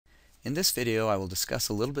In this video I will discuss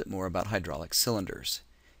a little bit more about hydraulic cylinders.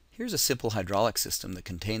 Here's a simple hydraulic system that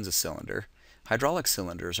contains a cylinder. Hydraulic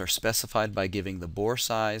cylinders are specified by giving the bore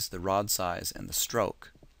size, the rod size, and the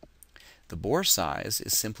stroke. The bore size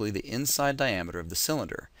is simply the inside diameter of the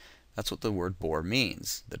cylinder. That's what the word bore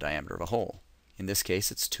means, the diameter of a hole. In this case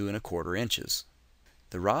it's 2 1/4 inches.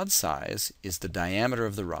 The rod size is the diameter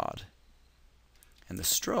of the rod. And the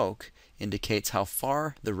stroke indicates how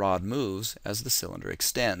far the rod moves as the cylinder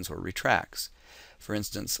extends or retracts. For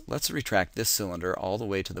instance, let's retract this cylinder all the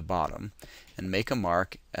way to the bottom and make a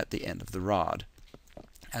mark at the end of the rod.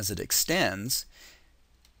 As it extends,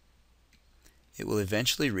 it will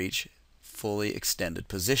eventually reach fully extended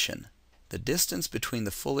position. The distance between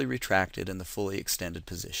the fully retracted and the fully extended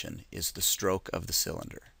position is the stroke of the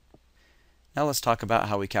cylinder. Now let's talk about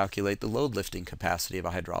how we calculate the load lifting capacity of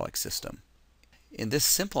a hydraulic system. In this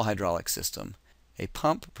simple hydraulic system, a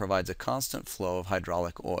pump provides a constant flow of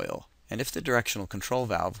hydraulic oil, and if the directional control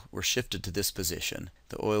valve were shifted to this position,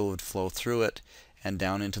 the oil would flow through it and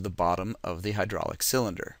down into the bottom of the hydraulic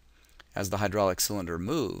cylinder. As the hydraulic cylinder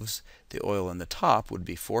moves, the oil in the top would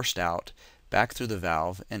be forced out, back through the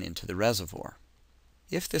valve and into the reservoir.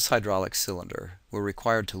 If this hydraulic cylinder were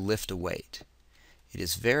required to lift a weight, it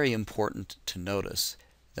is very important to notice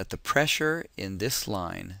that the pressure in this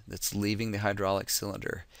line that's leaving the hydraulic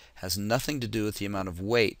cylinder has nothing to do with the amount of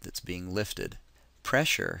weight that's being lifted.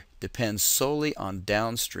 Pressure depends solely on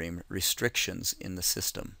downstream restrictions in the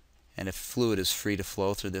system. And if fluid is free to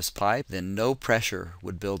flow through this pipe, then no pressure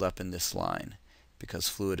would build up in this line because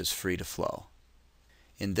fluid is free to flow.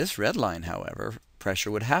 In this red line, however, pressure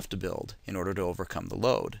would have to build in order to overcome the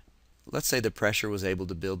load. Let's say the pressure was able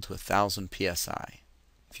to build to 1,000 psi.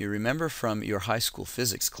 If you remember from your high school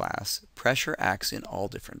physics class, pressure acts in all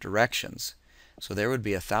different directions. So there would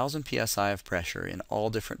be 1,000 psi of pressure in all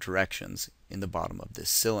different directions in the bottom of this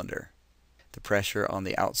cylinder. The pressure on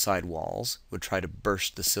the outside walls would try to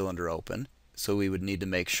burst the cylinder open, so we would need to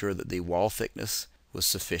make sure that the wall thickness was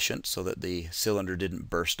sufficient so that the cylinder didn't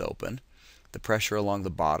burst open. The pressure along the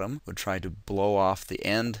bottom would try to blow off the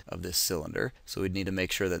end of this cylinder, so we'd need to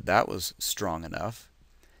make sure that that was strong enough.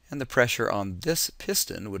 And the pressure on this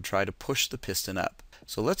piston would try to push the piston up.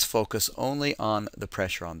 So let's focus only on the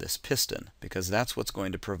pressure on this piston, because that's what's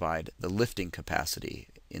going to provide the lifting capacity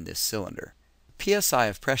in this cylinder. PSI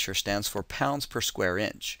of pressure stands for pounds per square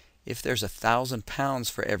inch. If there's 1,000 pounds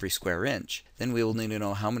for every square inch, then we will need to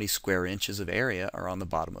know how many square inches of area are on the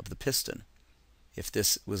bottom of the piston. If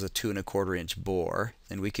this was a 2 1/4 inch bore,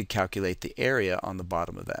 then we could calculate the area on the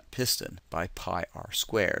bottom of that piston by pi r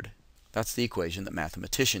squared. That's the equation that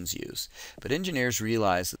mathematicians use. But engineers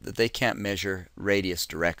realize that they can't measure radius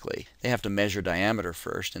directly. They have to measure diameter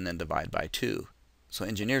first and then divide by 2. So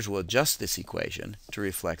engineers will adjust this equation to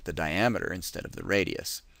reflect the diameter instead of the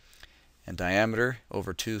radius. And diameter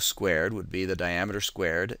over 2 squared would be the diameter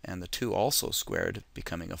squared, and the 2 also squared,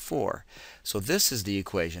 becoming a 4. So this is the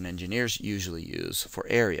equation engineers usually use for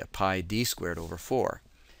area, pi d squared over 4.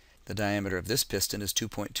 The diameter of this piston is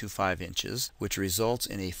 2.25 inches, which results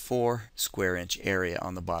in a 4 square inch area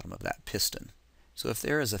on the bottom of that piston. So if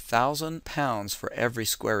there is 1,000 pounds for every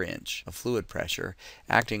square inch of fluid pressure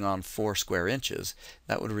acting on 4 square inches,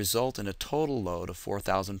 that would result in a total load of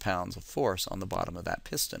 4,000 pounds of force on the bottom of that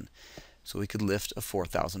piston. So we could lift a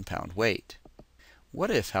 4,000 pound weight.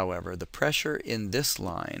 What if, however, the pressure in this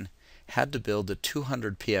line had to build to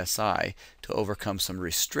 200 psi to overcome some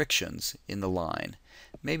restrictions in the line?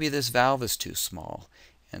 Maybe this valve is too small,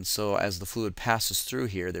 and so as the fluid passes through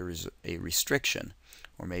here there is a restriction.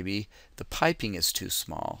 Or maybe the piping is too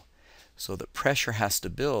small, so that pressure has to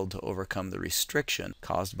build to overcome the restriction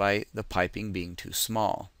caused by the piping being too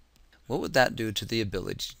small. What would that do to the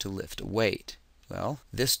ability to lift a weight? Well,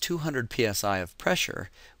 this 200 psi of pressure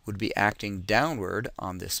would be acting downward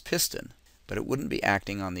on this piston, but it wouldn't be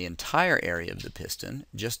acting on the entire area of the piston,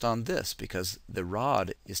 just on this, because the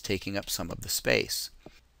rod is taking up some of the space.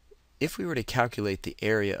 If we were to calculate the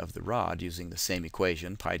area of the rod using the same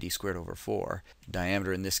equation, pi d squared over 4,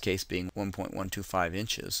 diameter in this case being 1.125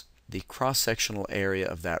 inches, the cross-sectional area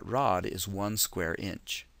of that rod is 1 square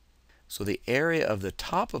inch. So the area of the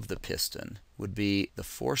top of the piston would be the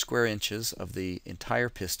 4 square inches of the entire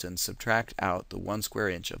piston, subtract out the 1 square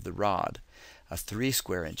inch of the rod, a 3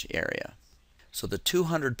 square inch area. So the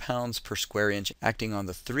 200 pounds per square inch acting on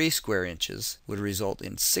the 3 square inches would result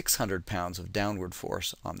in 600 pounds of downward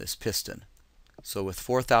force on this piston. So with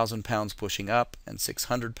 4,000 pounds pushing up and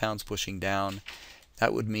 600 pounds pushing down,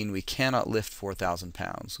 that would mean we cannot lift 4,000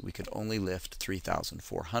 pounds. We could only lift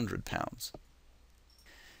 3,400 pounds.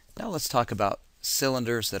 Now let's talk about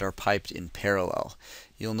cylinders that are piped in parallel.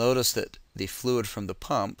 You'll notice that the fluid from the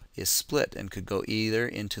pump is split and could go either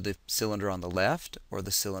into the cylinder on the left or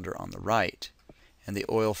the cylinder on the right. And the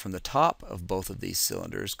oil from the top of both of these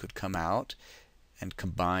cylinders could come out and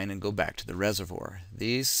combine and go back to the reservoir.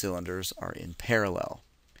 These cylinders are in parallel.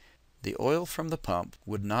 The oil from the pump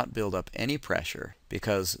would not build up any pressure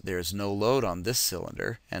because there is no load on this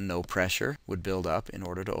cylinder, and no pressure would build up in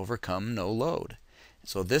order to overcome no load.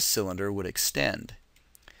 So this cylinder would extend.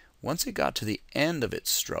 Once it got to the end of its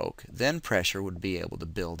stroke, then pressure would be able to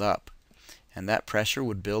build up. And that pressure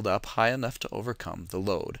would build up high enough to overcome the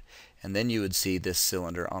load. And then you would see this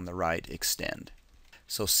cylinder on the right extend.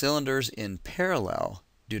 So cylinders in parallel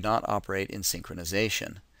do not operate in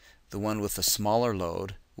synchronization. The one with the smaller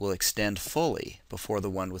load will extend fully before the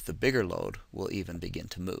one with the bigger load will even begin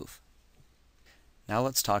to move. Now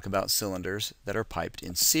let's talk about cylinders that are piped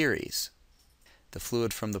in series. The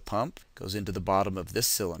fluid from the pump goes into the bottom of this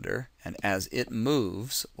cylinder, and as it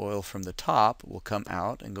moves, oil from the top will come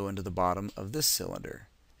out and go into the bottom of this cylinder.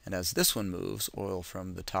 And as this one moves, oil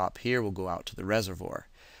from the top here will go out to the reservoir.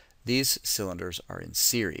 These cylinders are in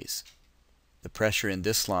series. The pressure in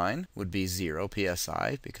this line would be 0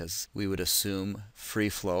 psi because we would assume free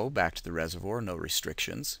flow back to the reservoir, no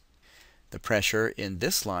restrictions. The pressure in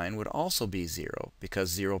this line would also be 0 because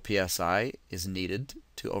 0 psi is needed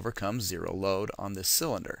to overcome zero load on this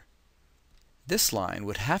cylinder. This line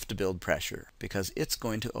would have to build pressure because it's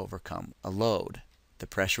going to overcome a load. The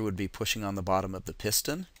pressure would be pushing on the bottom of the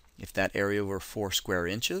piston. If that area were 4 square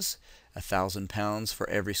inches, 1,000 pounds for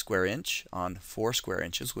every square inch on 4 square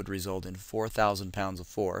inches would result in 4,000 pounds of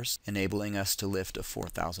force, enabling us to lift a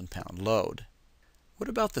 4,000 pound load. What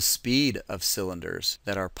about the speed of cylinders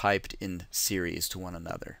that are piped in series to one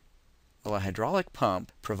another? Well, a hydraulic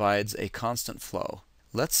pump provides a constant flow.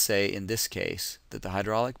 Let's say in this case that the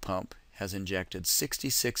hydraulic pump has injected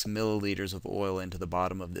 66 milliliters of oil into the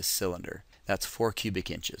bottom of this cylinder. That's 4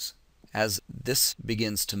 cubic inches. As this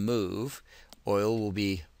begins to move, oil will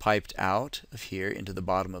be piped out of here into the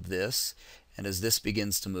bottom of this, and as this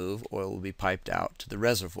begins to move, oil will be piped out to the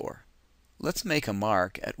reservoir. Let's make a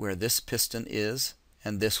mark at where this piston is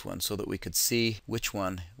and this one so that we could see which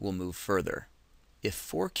one will move further. If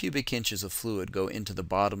 4 cubic inches of fluid go into the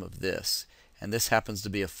bottom of this, and this happens to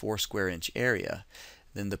be a 4 square inch area,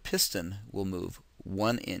 then the piston will move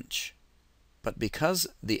 1 inch. But because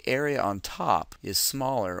the area on top is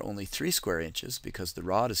smaller, only 3 square inches, because the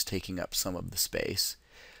rod is taking up some of the space,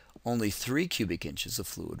 only 3 cubic inches of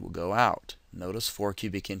fluid will go out. Notice 4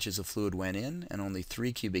 cubic inches of fluid went in and only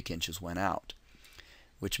 3 cubic inches went out,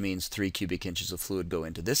 which means 3 cubic inches of fluid go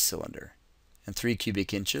into this cylinder. And 3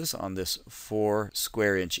 cubic inches on this 4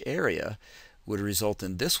 square inch area would result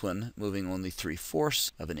in this one moving only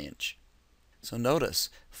 3/4 of an inch. So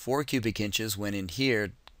notice 4 cubic inches went in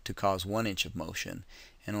here to cause 1 inch of motion,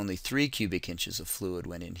 and only 3 cubic inches of fluid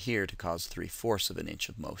went in here to cause 3/4 of an inch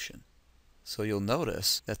of motion. So you'll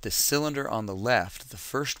notice that the cylinder on the left, the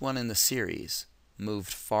first one in the series,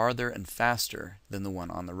 moved farther and faster than the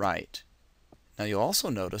one on the right. Now you'll also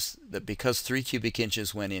notice that because 3 cubic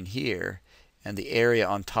inches went in here, and the area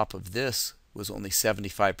on top of this was only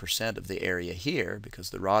 75% of the area here, because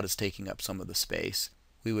the rod is taking up some of the space,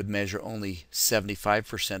 we would measure only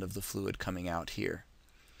 75% of the fluid coming out here.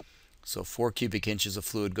 So 4 cubic inches of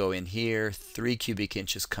fluid go in here, 3 cubic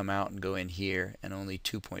inches come out and go in here, and only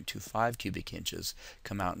 2.25 cubic inches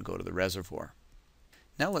come out and go to the reservoir.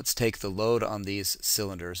 Now let's take the load on these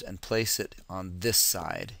cylinders and place it on this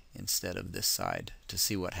side instead of this side to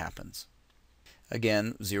see what happens.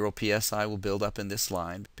 Again, 0 psi will build up in this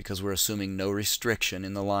line because we're assuming no restriction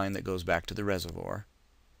in the line that goes back to the reservoir.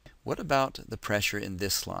 What about the pressure in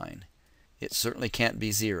this line? It certainly can't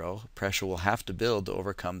be 0. Pressure will have to build to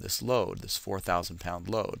overcome this load, this 4,000 pound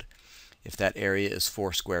load. If that area is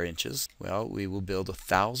 4 square inches, well, we will build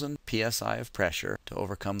 1,000 psi of pressure to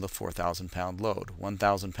overcome the 4,000 pound load.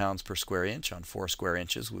 1,000 pounds per square inch on 4 square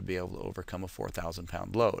inches would be able to overcome a 4,000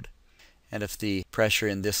 pound load. And if the pressure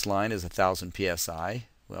in this line is 1,000 psi,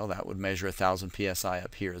 well, that would measure 1,000 psi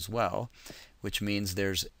up here as well, which means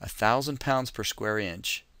there's 1,000 pounds per square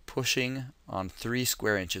inch pushing on 3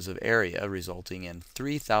 square inches of area, resulting in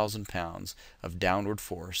 3,000 pounds of downward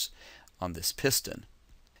force on this piston.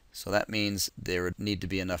 So that means there would need to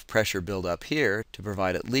be enough pressure build up here to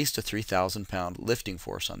provide at least a 3,000 pound lifting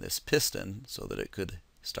force on this piston so that it could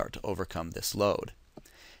start to overcome this load.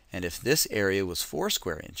 And if this area was 4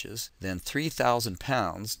 square inches, then 3,000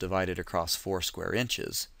 pounds divided across 4 square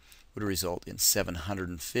inches would result in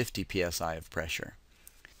 750 psi of pressure.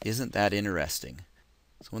 Isn't that interesting?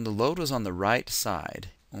 So when the load was on the right side,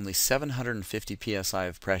 only 750 psi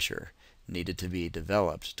of pressure needed to be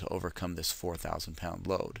developed to overcome this 4,000 pound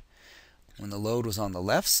load. When the load was on the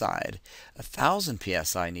left side, 1,000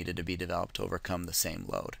 psi needed to be developed to overcome the same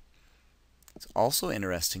load. It's also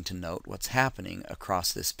interesting to note what's happening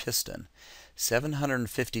across this piston.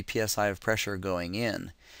 750 psi of pressure going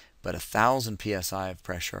in, but 1,000 psi of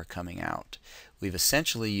pressure are coming out. We've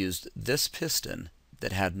essentially used this piston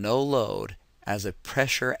that had no load as a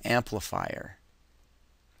pressure amplifier.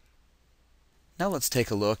 Now let's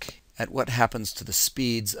take a look at what happens to the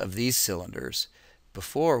speeds of these cylinders.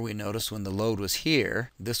 Before, we noticed when the load was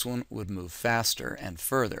here, this one would move faster and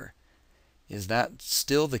further. Is that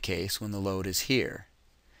still the case when the load is here?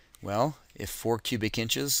 Well, if 4 cubic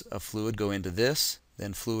inches of fluid go into this,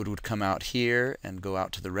 then fluid would come out here and go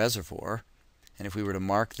out to the reservoir. And if we were to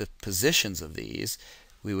mark the positions of these,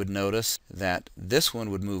 we would notice that this one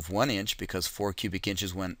would move 1 inch because 4 cubic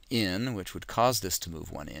inches went in, which would cause this to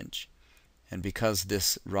move 1 inch. And because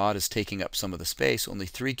this rod is taking up some of the space, only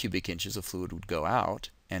 3 cubic inches of fluid would go out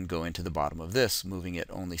and go into the bottom of this, moving it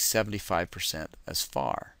only 75% as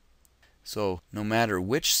far. So no matter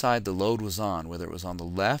which side the load was on, whether it was on the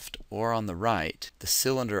left or on the right, the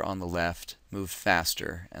cylinder on the left moved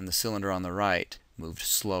faster and the cylinder on the right moved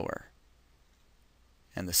slower.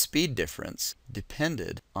 And the speed difference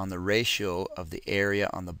depended on the ratio of the area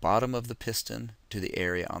on the bottom of the piston to the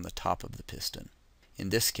area on the top of the piston. In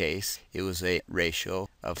this case, it was a ratio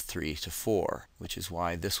of 3 to 4, which is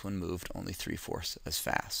why this one moved only 3/4 as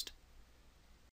fast.